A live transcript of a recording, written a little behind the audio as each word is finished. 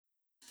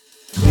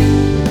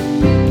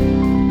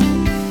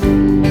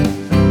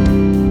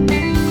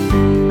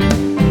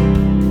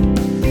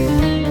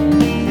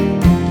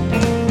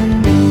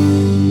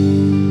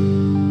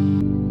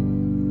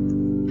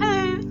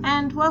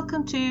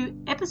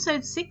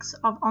episode 6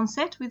 of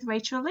Onset with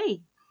Rachel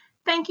Lee.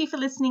 Thank you for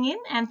listening in,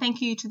 and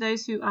thank you to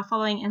those who are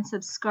following and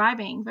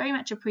subscribing. Very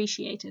much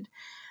appreciated.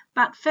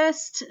 But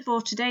first,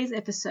 for today's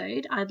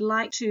episode, I'd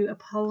like to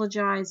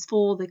apologise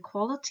for the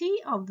quality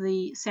of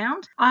the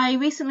sound. I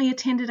recently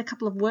attended a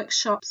couple of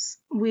workshops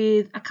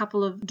with a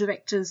couple of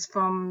directors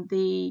from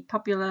the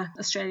popular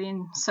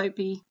Australian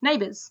soapy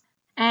Neighbours.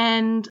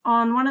 And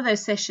on one of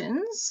those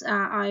sessions,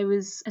 I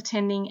was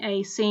attending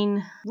a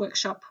scene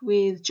workshop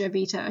with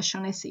Jovita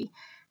O'Shaughnessy,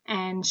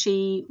 and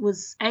she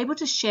was able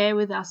to share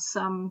with us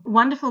some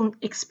wonderful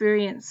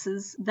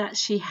experiences that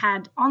she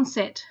had on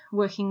set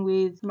working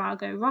with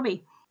Margot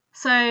Robbie.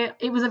 So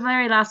it was a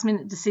very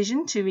last-minute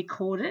decision to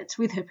record it,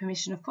 with her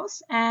permission, of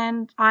course,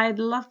 and I'd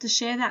love to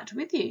share that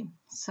with you.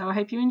 So I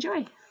hope you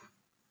enjoy.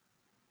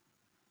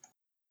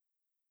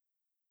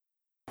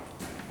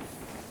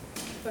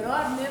 But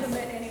I've never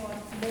met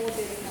anyone more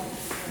dedicated than her.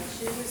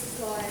 She was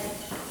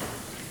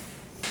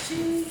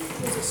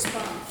a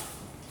sponge.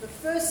 The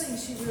first thing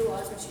she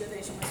realised when she got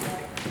there, she was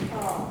like,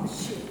 oh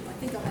shit, I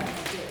think I'm out of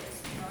my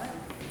depth, right?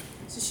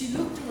 So she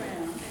looked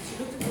around and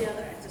she looked at the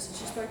other actors and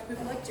she spoke to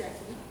people like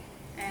Jackie.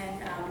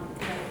 And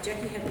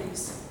Jackie had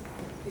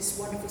this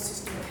wonderful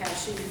system of how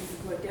she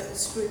worked out the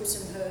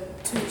scripts and her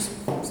twos and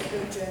things,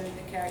 her journey,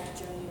 her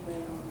character journey,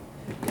 went on,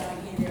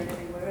 going here, there, and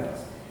everywhere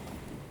else.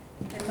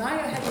 And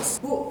Margot had this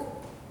book,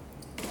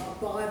 a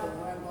Bible,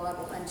 her own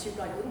Bible, and she'd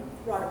write a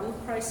little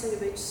précis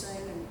of each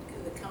scene and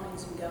the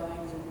comings and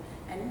goings,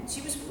 and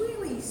she was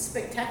really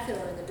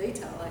spectacular in the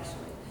detail,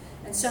 actually.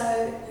 And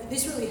so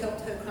this really helped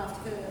her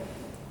craft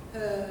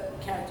her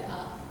character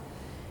up,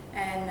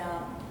 and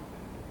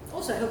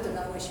also helped her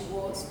know where she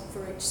was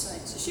for each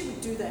scene. So she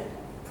would do that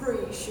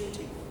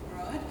pre-shooting,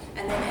 right?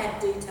 And then add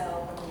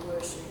detail when we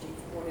were shooting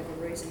for whatever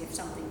reason, if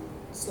something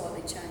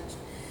slightly changed.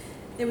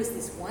 There was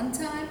this one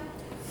time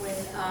when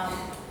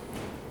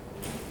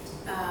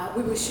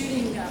we were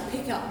shooting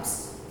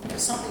pickups,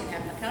 something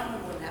had happened. I can't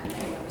remember what happened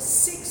anyway. It was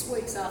 6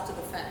 weeks after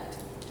the fact.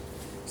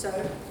 So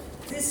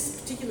this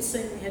particular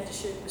scene we had to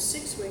shoot was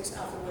 6 weeks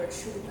after where it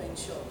should have been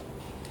shot.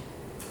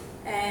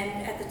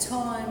 And at the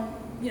time,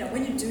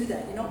 when you do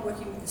that, you're not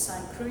working with the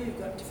same crew, you've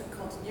got different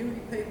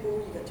continuity people,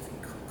 you've got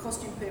different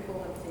costume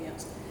people, and everything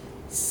else.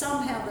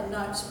 Somehow the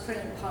notes pre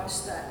and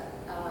post that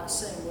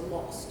scene were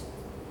lost.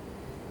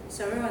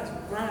 So everyone's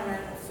running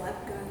around in a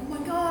flap going, oh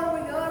my God, I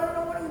don't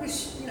know what I'm going to,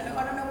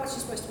 I don't know what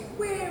she's supposed to be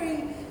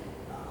wearing,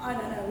 I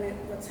don't know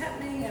what's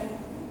happening, and,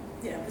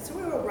 so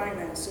we were all running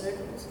around in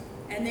circles.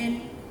 And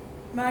then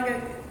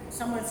Margot,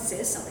 someone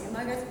says something, and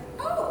Margot goes,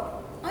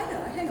 oh, I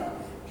know, hang on,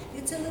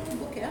 it's a little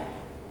book out.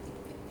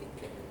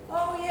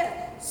 Oh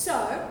yeah, so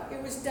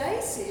it was day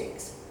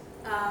 6,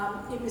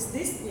 it was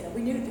this,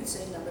 we knew the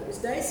scene number, it was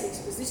day 6,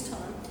 it was this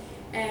time,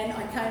 and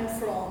I came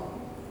from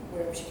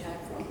wherever she came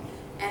from,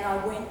 and I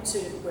went to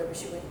wherever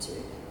she went to,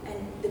 and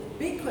the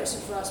big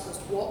question for us was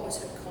what was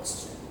her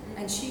costume,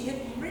 and she had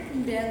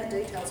written down the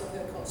details of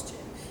her costume,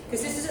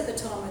 because this is at the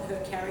time when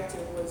her character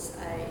was a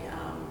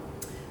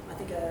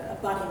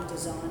budding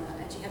designer,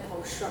 and she had the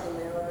whole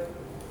Shruggalero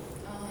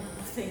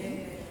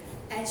thing.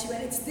 And she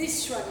went, it's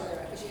this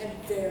Shruggalero, because she had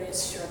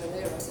various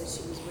Shruggalleros that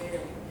she was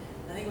wearing.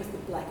 I think it was the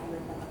black and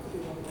red one, I could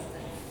be wrong about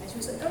that. And she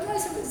was like, oh no,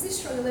 so it's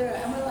this Shruggalero.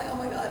 And we're like, oh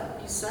my God,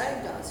 you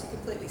saved us, you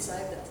completely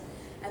saved us.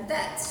 And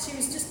she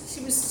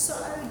was so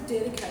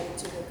dedicated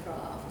to her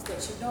craft that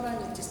she not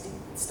only just did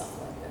stuff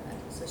like that,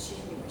 so she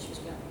knew where she was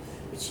going,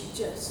 but she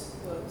just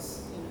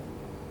was,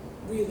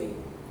 really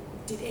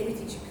did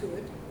everything she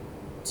could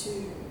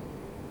to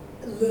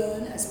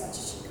learn as much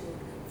as she could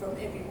from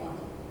everyone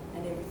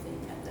and everything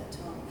at that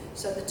time.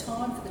 So for the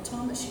time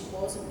that she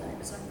was in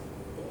Neighbours, I think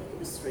it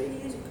was 3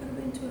 years, it could have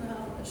been 2.5, I'm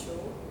not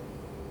sure.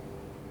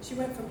 She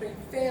went from being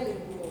fairly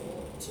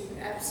raw to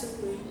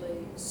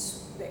absolutely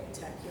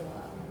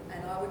spectacular.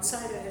 And I would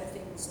say to her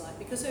things like,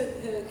 because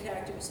her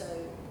character was so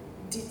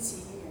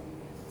ditzy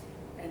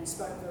and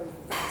spoke very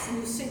fast, and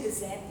you see the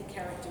Xanthe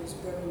character is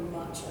very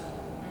much a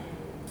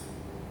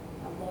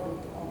model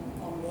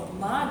on what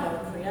Margot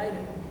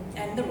created,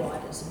 and the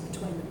writers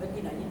between them. But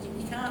you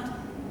can't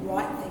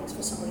write things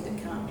for somebody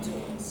that can't do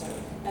it. So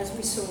as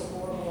we saw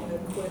more and more her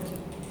quirky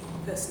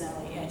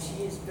personality, and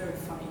she is a very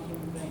funny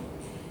human being,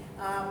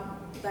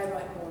 they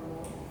wrote more and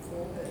more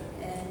for her,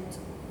 and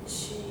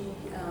she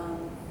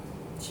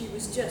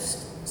was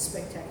just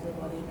spectacular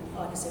by the end.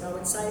 Like I said, I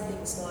would say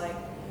things like,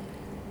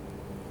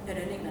 and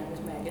her nickname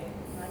was Maggot,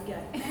 and I'd go,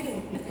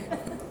 Maggot,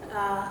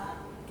 I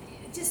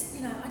just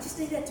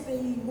need that to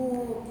be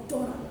more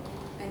Donna.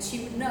 And she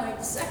would know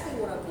exactly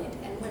what I meant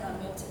and when I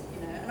meant it,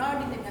 and I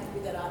didn't even have to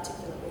be that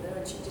articulate with her,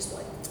 and she'd just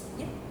like,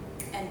 yeah,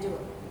 and do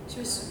it. She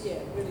was,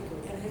 really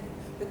good, and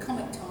her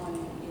comic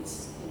timing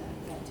is,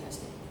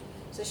 fantastic.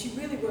 So she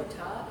really worked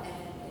hard,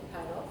 and it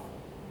paid off.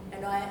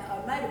 And I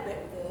made a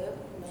bet with her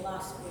in the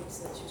last weeks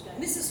that she was going,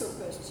 this is the sort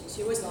of person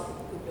she always liked a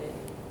good bet.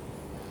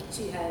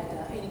 She had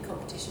eating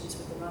competitions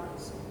with the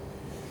runners,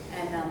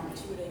 and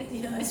she would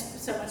eat,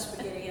 so much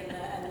spaghetti, and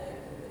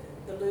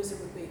the loser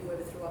would be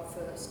whoever threw up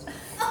first.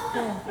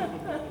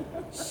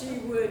 She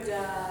would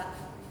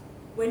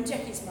when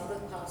Jackie's mother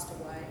passed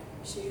away,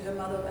 her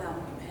mother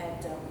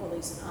had all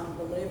these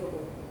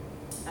unbelievable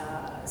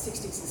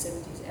 60s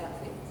and 70s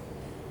outfits.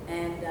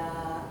 And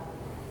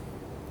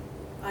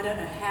I don't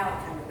know how it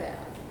came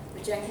about,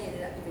 but Jackie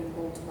ended up giving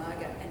them all to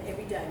Margot, and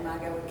every day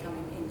Margot would come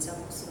in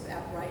some sort of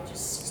outrageous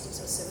 60s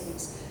or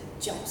 70s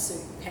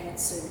jumpsuit,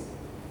 pantsuit,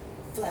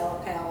 flower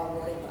power,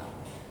 whatever.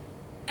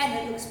 And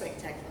it looked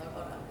spectacular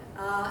on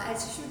her. And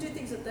so she would do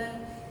things like that.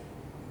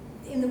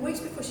 In the weeks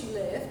before she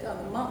left, the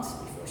months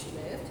before she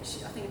left,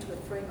 I think it took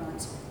her 3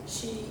 months,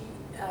 she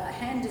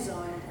hand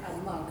designed a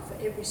mug for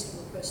every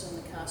single person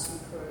on the cast and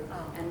crew,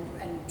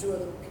 and drew a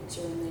little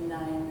picture and their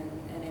name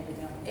and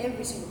everything.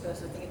 Every single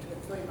person, I think it took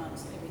her 3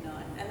 months every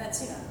night. And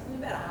that's, about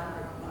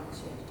 100 mugs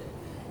she had to do.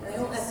 And they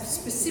all have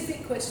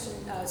specific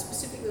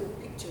specific little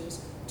pictures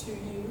to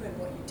you and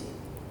what you did.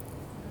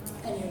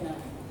 And your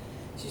name.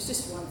 She was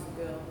just a wonderful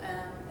girl.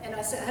 And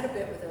I had a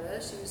bet with her.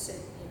 She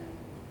said,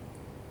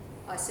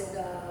 I said,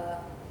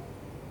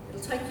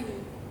 it'll take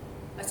you,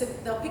 I said,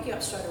 they'll pick you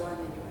up straight away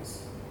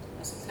anyways.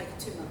 I said, it'll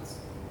take you 2 months.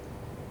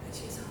 And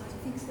she goes, oh, do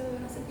you think so?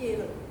 And I said, yeah,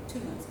 look, 2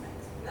 months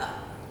max. No,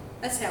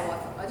 that's how I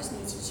felt. I just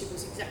knew she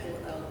was exactly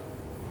what they were looking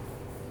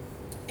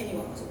for.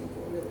 Anyone was looking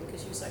for, really,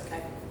 because she was so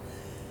capable.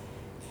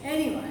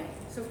 Anyway,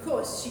 so of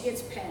course, she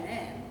gets Pan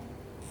Am,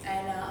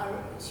 and I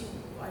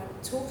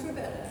talked to her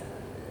about it.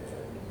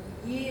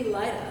 A year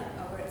later,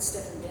 I were at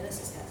Stephen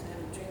Dennis's house,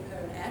 having a drink, her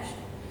and Ash,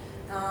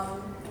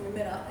 and we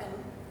met up,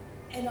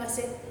 and I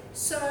said,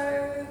 so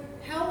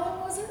how long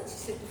was it? She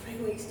said, 3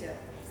 weeks, Joe.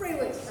 3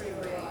 weeks. 3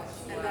 weeks.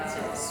 And that's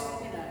it,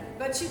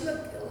 But she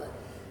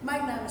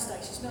make no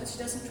mistake, she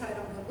doesn't trade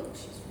on her look.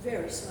 She's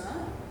very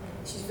smart.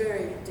 She's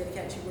very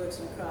dedicated. She works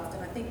on her craft,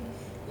 and I think,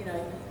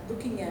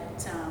 looking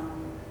at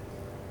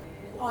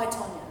I,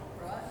 Tonya,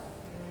 right?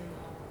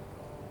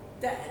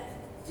 That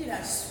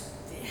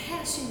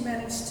how she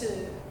managed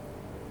to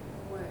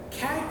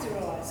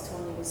characterise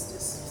Tonya was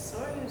just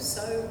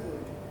so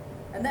good,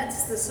 and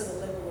that's the sort of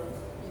level of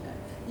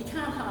you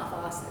can't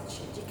half-ass that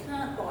shit. You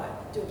can't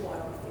do a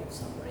biography of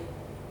somebody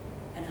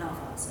and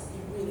half-ass it.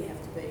 You really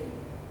have to be.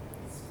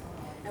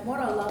 And what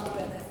I loved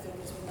about that film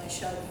is when they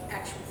showed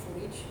actual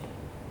footage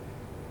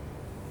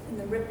and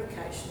the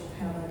replication of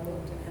how they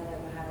looked and how they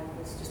behaved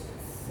was just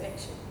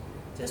perfection.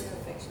 Just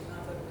perfection.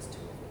 I thought it was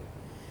terrific.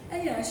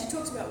 And she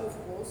talks about Wolf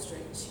of Wall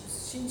Street.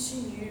 She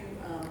knew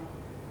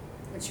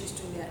when she was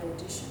doing that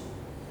audition,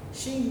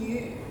 she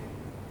knew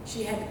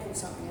she had to pull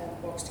something out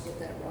of the box to get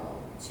that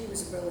role. She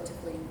was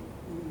relatively,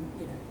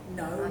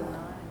 no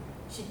one.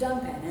 She'd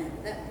done Pan Am,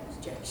 but that was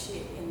jack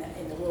shit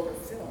in the world of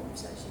film.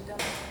 So she'd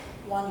done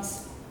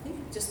once, I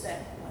think just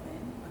that by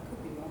then. I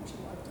could be wrong. She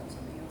might have done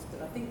something else,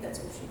 but I think that's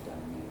all she'd done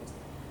in years.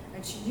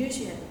 And she knew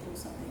she had to pull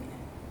something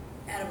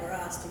out of her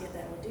ass to get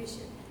that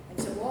audition. And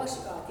so while she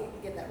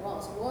get that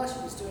role, so while she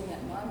was doing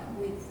that moment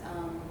with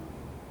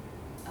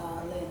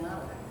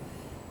Leonardo,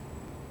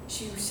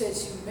 she said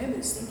she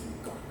remembers thinking,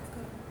 God,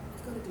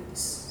 I've got to do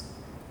this.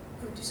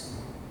 I've got to do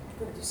something. I've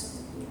got to do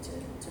something here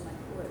to make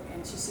it work. And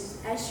she says,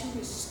 as she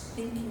was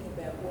thinking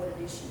about what it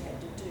is she had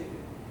to do,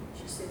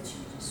 she said she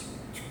just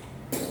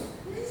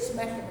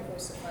smacked him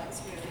across the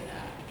face really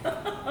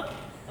hard.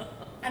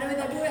 And I mean,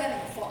 they were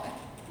having a fight.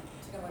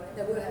 You know what I mean?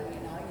 They were having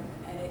an argument,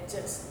 and it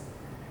just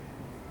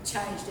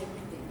changed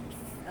everything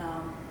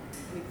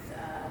with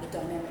the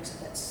dynamics of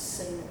that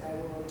scene that they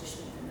were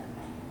auditioning in that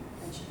moment.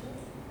 And she did.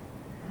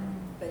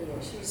 But yeah,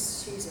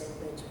 she's a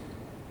legend.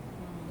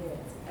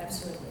 Yeah,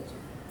 absolute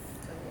legend.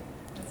 So yeah,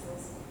 that's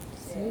awesome.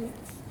 Yeah.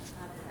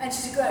 And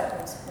she's a great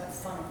person, like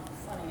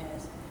funny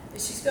as.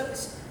 She's got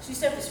this. She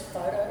used to have this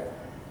photo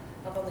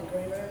up on the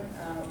green room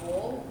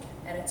wall,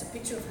 and it's a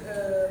picture of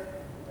her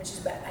when she's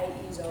about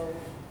 8 years old.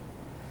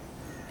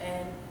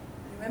 And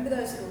you remember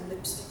those little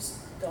lipsticks,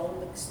 doll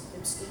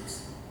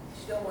lipsticks?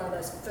 She's got one of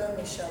those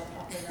firmly shoved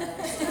up her nose.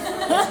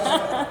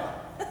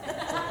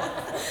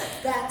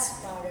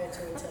 That's Margot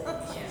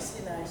Turtelli.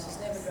 She's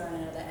never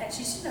grown out of that. And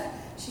she's not,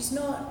 she's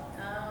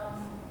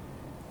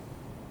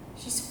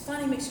a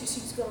funny mix because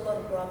she's got a lot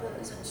of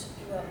brothers and she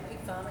grew up pig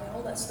farming and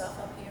all that stuff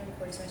up here in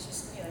Queensland.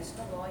 She's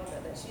not lying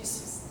about that. She's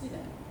just,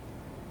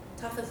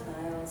 tough as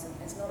nails and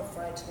is not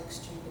afraid to look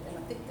stupid. And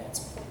I think that's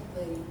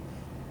probably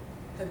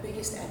her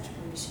biggest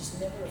attribute. She's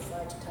never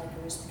afraid to take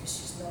a risk because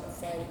she's not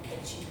afraid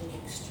that she will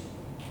look stupid.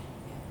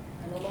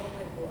 And a lot of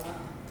people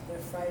aren't. They're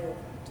afraid of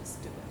just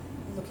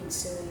looking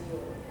silly or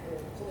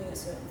pulling a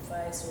certain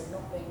face or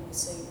not being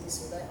perceived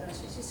this or that. No,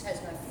 she just has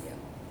no fear.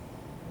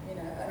 And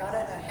I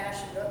don't know how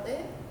she got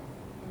there,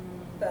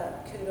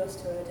 but kudos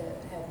to her to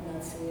have no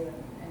fear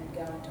and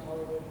go into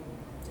Hollywood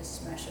and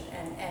just smash it.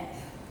 And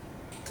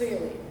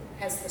clearly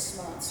has the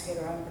smarts to get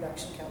her own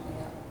production company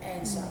up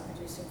and start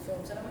producing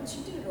films. And I mean,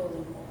 she did it all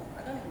in,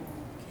 I don't even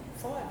know,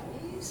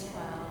 5 years. Yeah.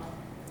 Wow.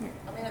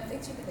 Yeah. I mean, I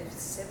think she's been there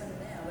 7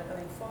 now, but I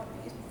mean, 5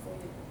 years before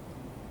you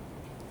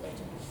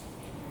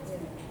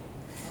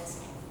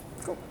Awesome.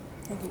 Cool.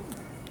 Thank you.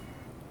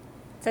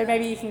 So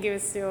maybe you can give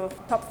us your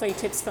top 3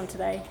 tips from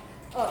today.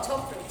 Oh,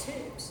 top 3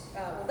 tips.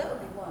 Well, that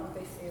would be 1,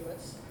 be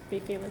fearless. Be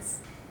fearless.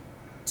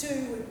 2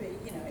 would be,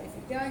 you know, if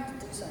you're going to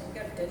do something, you've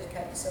got to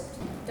dedicate yourself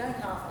to it. Don't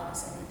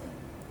half-ass anything.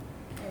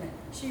 You know,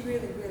 she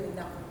really, really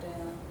knuckled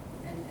down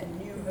and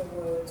knew her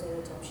words all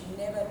the time. She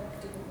never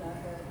didn't know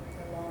her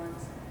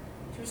lines.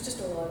 She was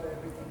just all over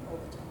everything all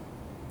the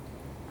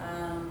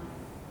time.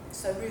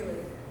 So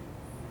really,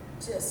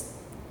 just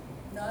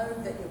know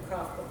that your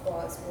craft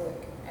requires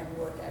work and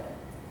work at it.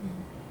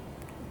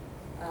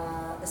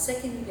 The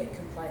second you get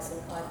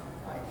complacent, I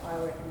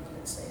reckon you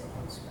can see it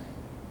on screen.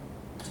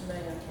 To me,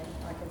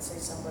 I can see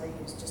somebody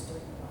who's just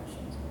doing the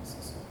motions.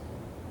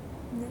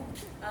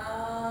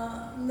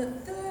 The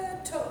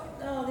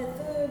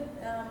third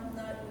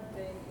note would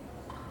be,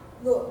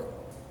 look,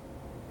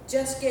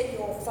 just get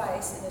your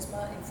face in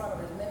front of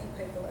as many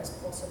people as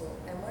possible.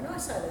 And when I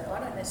say that, I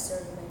don't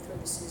necessarily mean through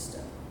the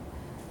system.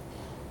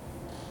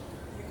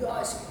 You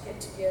guys could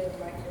get together and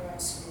make your own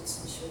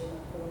skits and shoot them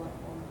and put them up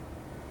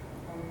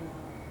on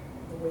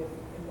the web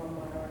in one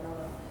way or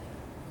another.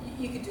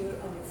 You could do it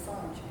on your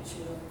phones. You could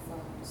shoot on your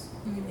phones.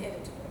 You could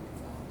edit it on your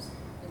phones.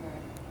 You know,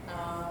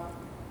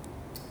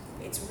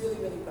 it's really,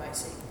 really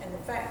basic. And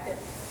the fact that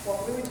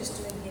what we were just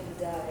doing here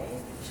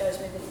today shows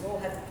me that you all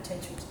have the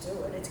potential to do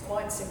it. It's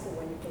quite simple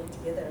when you put it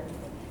together and you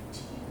think,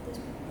 gee, there's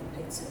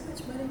paid so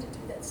much money to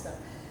do that stuff.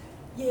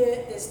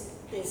 Yeah, there's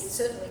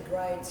certainly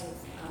grades of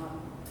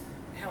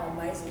how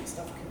amazing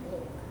stuff can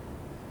look.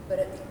 But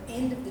at the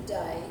end of the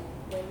day,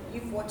 when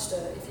you've watched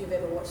if you've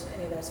ever watched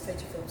any of those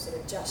feature films that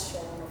are just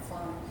shot on a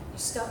phone, you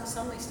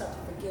suddenly start to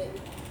forget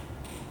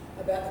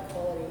about the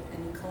quality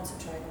and you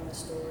concentrate on the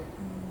story.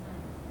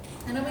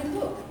 And I mean,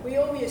 look, we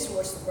all used to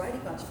watch The Brady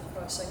Bunch, for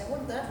Christ's sake. Now, what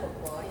did that look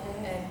like?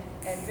 Yeah.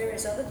 And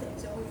various other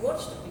things. And we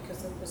watched it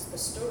because it was the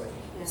story.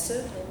 Yeah. It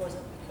certainly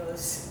wasn't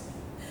because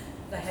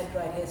they had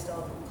great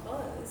hairstyles and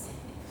clothes.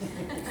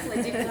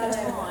 They did at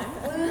the time.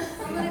 Well,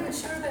 I'm not even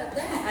sure about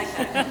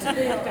that, to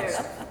be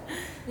honest.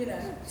 You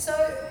know, so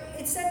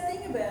it's that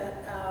thing about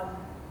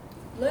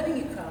learning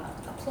your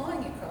craft,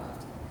 applying your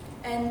craft.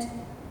 And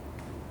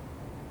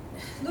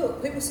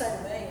look, people say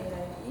to me,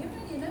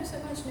 you know so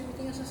much and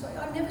everything else. I say,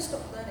 I never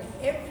stop learning.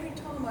 Every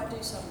time I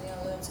do something,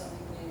 I learn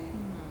something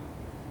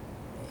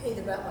new,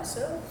 either about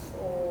myself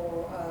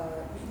or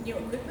new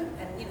equipment.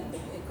 And you know, the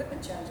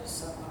equipment changes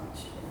so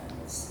much. You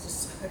know, it's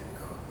just so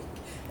quick.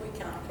 We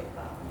can't keep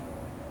up.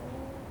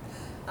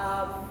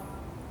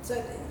 So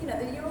you know,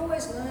 you're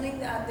always learning.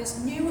 There's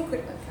new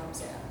equipment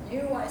comes out,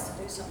 new ways to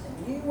do something,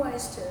 new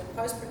ways to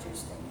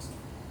post-produce things.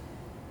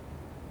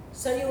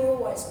 So you're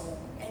always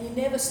learning, and you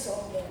never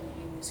stop learning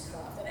in this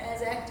craft. And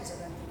as actors, I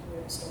don't think you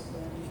ever stop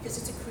learning because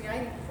it's a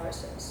creative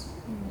process.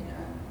 You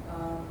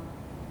know,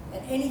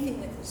 and anything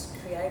that is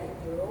creative,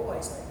 you're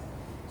always like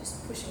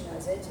just pushing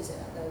those edges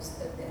out,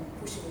 and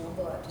pushing the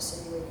envelope to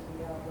see where you can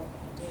go and what you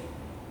can do.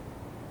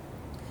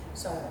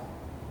 So,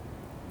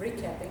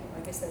 recapping, I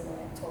guess that's my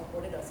top,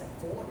 what did I say,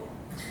 4 now?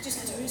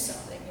 Just do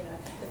something, you know.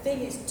 The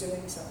thing is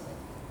doing something.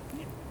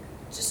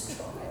 Just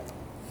try it.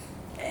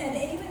 And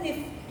even if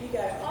you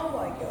go, oh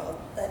my God,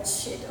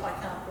 that's shit, I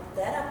can't put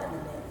that up on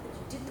the net, but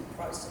you did the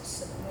process,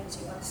 so that means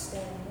you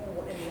understand more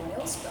what everyone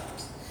else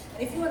does.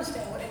 And if you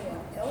understand what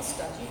everyone else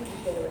does, you can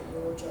be better at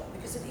your job,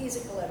 because it is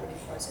a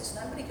collaborative process.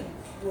 Nobody can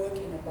work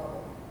in a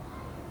bubble.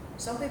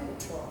 Some people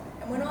try.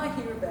 And when I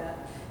hear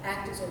about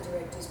actors or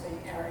directors being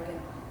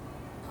arrogant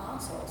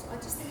assholes, I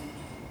just think,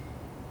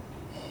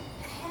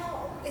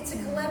 how? It's a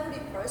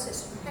collaborative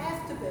process. You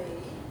have to be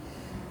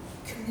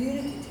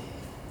communicative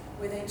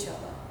with each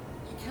other.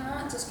 You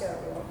can't just go,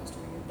 well, I'm just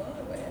doing it my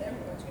way, and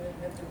everyone's going to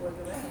have to work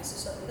around it.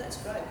 So that's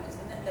great, because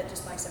then that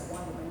just makes that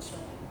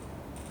one-dimensional.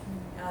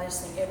 And I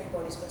just think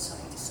everybody's got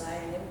something to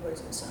say, and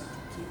everybody's got something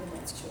to give in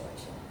that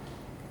situation.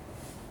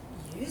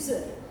 Use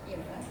it, you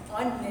know.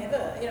 I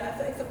never, you know,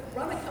 if a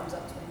runner comes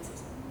up to me and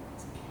says,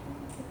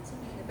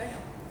 something in the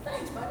background,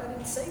 thanks, mate, I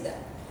didn't see that.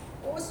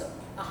 Awesome.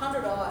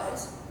 100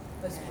 eyes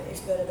is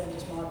better than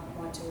just my 2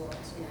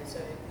 eyes. You know, so,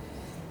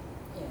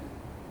 you know,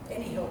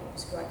 any help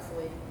is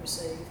gratefully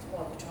received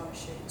while you're trying to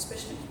shoot,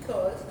 especially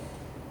because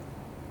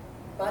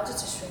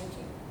budgets are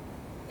shrinking.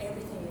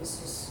 Everything is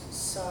just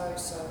so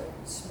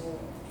small.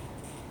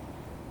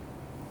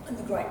 And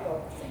the great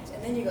bulk of things.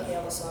 And then you've got the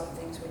other side of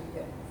things where you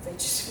get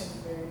features from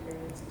the very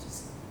periods,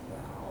 just,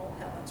 wow,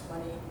 how much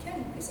money can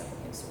you piss up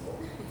against the wall?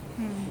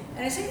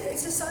 And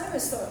it's the same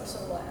as sort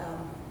of like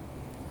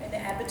in the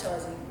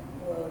advertising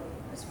world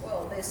as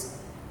well.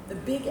 There's the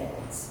big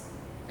ads,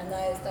 and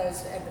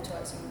those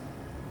advertising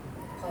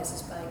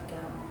places make,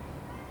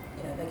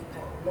 you know, they get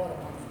paid a lot of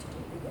money to do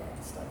big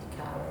ads, like your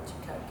car ads,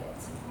 your Coke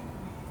ads,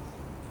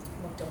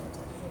 McDonald's, I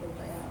don't know what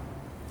they are.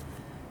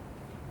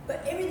 But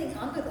everything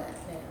under that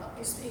now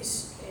is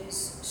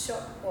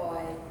shot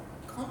by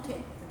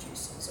content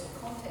producers or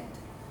content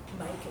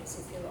makers,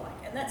 if you like.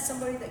 And that's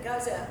somebody that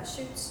goes out and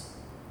shoots,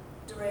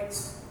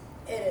 directs,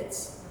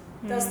 edits,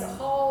 does the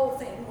whole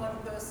thing, one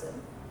person,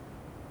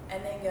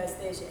 and then goes,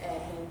 there's your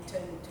ad, and then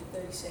turn it to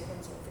 30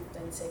 seconds or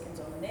 15 seconds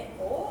on the net,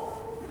 or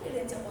it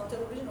ends up on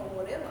television or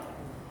whatever.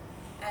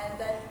 And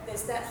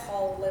there's that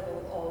whole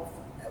level of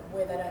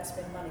where they don't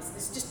spend money. So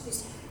there's just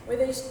this, where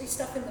there used to be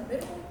stuff in the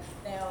middle,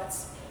 now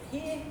it's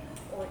here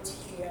or it's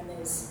here, and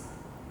there's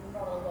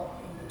not a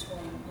lot in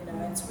between, you know,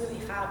 and it's really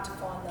hard to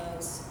find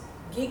those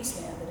gigs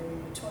now that are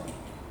in between.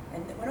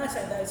 And when I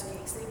say those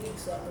gigs, they're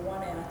gigs like the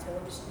 1 hour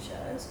television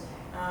shows.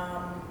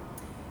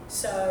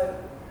 So,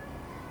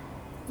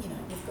 you know,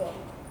 you've got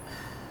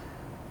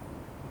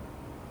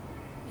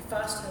your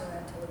fast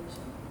turnaround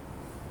television.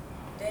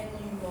 Then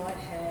you might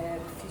have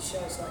a few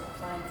shows like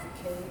Playing for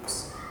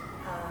Keeps,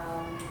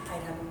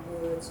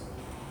 800 Words,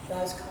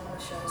 those kind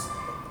of shows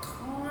that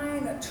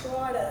kind of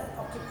try to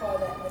occupy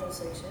that middle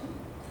section.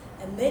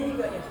 And then you've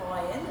got your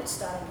high end that's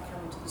starting to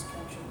come into this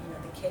country, you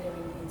know, the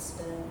Kettering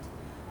incident,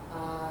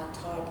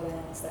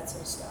 Tidelands, that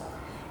sort of stuff.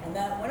 And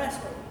that, when I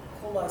sort of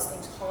call those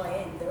things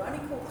high end, they're only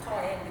called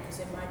high end because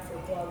they're made for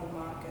a global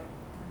market.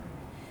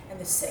 And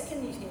the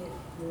second you hear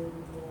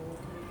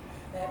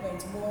that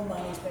means more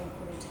money is being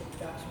put into the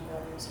production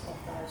values of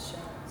those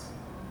shows.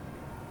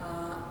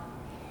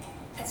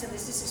 And so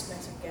there's just this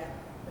massive gap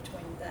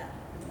between that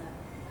and that.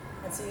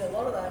 And see, a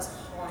lot of those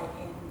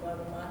high-end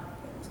global market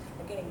films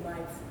are getting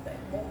made,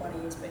 more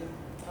money is being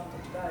pumped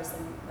into those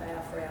than they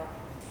are for our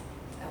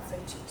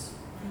features.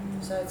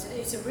 So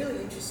it's a really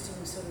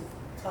interesting sort of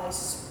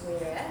place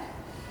we're at.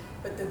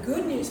 But the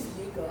good news for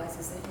you guys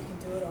is that you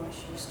can do it on a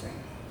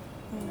shoestring.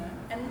 You know?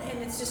 And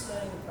it's just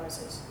learning the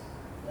process.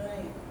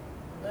 Learning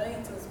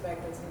until it's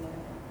backwards, you know.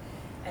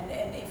 And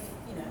if,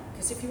 you know,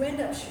 because if you end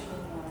up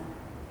shooting on,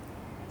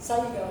 say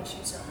you go and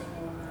shoot something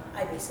on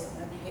ABC,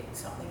 maybe you get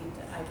something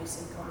into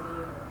ABC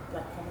Comedy or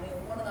Black Comedy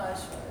or one of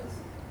those shows,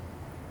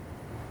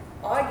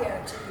 I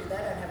guarantee you they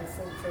don't have a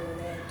full crew and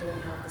they're doing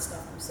half the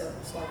stuff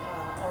themselves. Like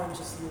Orange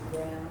is the New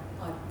Brown,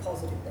 I'm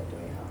positive they're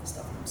doing half the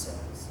stuff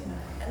themselves, you know.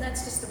 And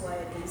that's just the way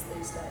it is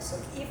these days. So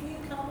if you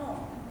come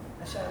on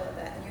a show like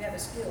that and you have a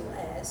skill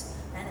as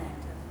an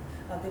actor,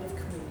 a bit of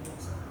comedian,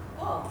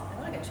 and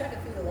I can chuck a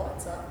few of the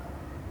lights up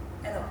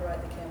and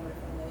operate the camera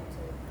if I need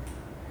to,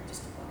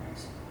 just to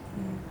punish.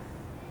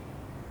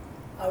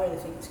 I really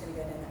think it's going to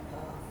go down that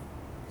path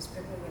because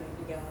people are going to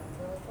be going,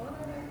 well, if I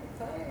don't have to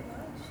pay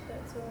much,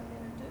 that's what I'm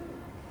going to do.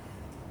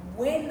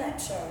 When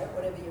that show,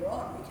 whatever you're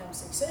on, becomes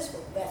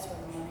successful, that's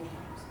when the money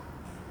comes.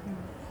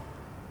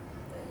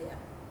 But yeah,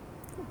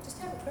 just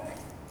have a crack.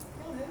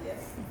 Can't hurt you.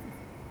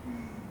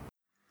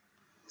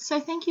 So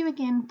thank you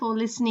again for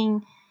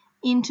listening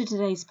into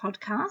today's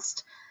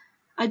podcast.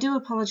 I do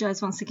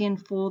apologise once again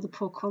for the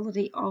poor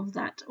quality of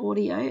that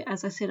audio.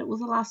 As I said, it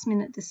was a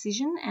last-minute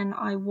decision and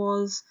I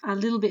was a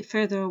little bit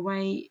further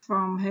away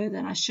from her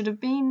than I should have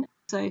been.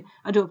 So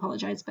I do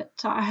apologise, but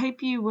I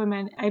hope you were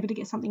able to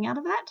get something out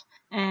of that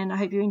and I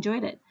hope you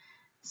enjoyed it.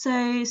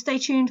 So stay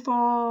tuned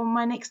for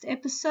my next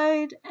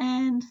episode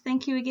and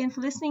thank you again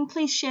for listening.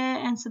 Please share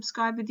and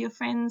subscribe with your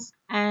friends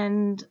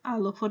and I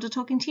look forward to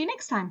talking to you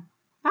next time.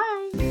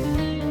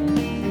 Bye.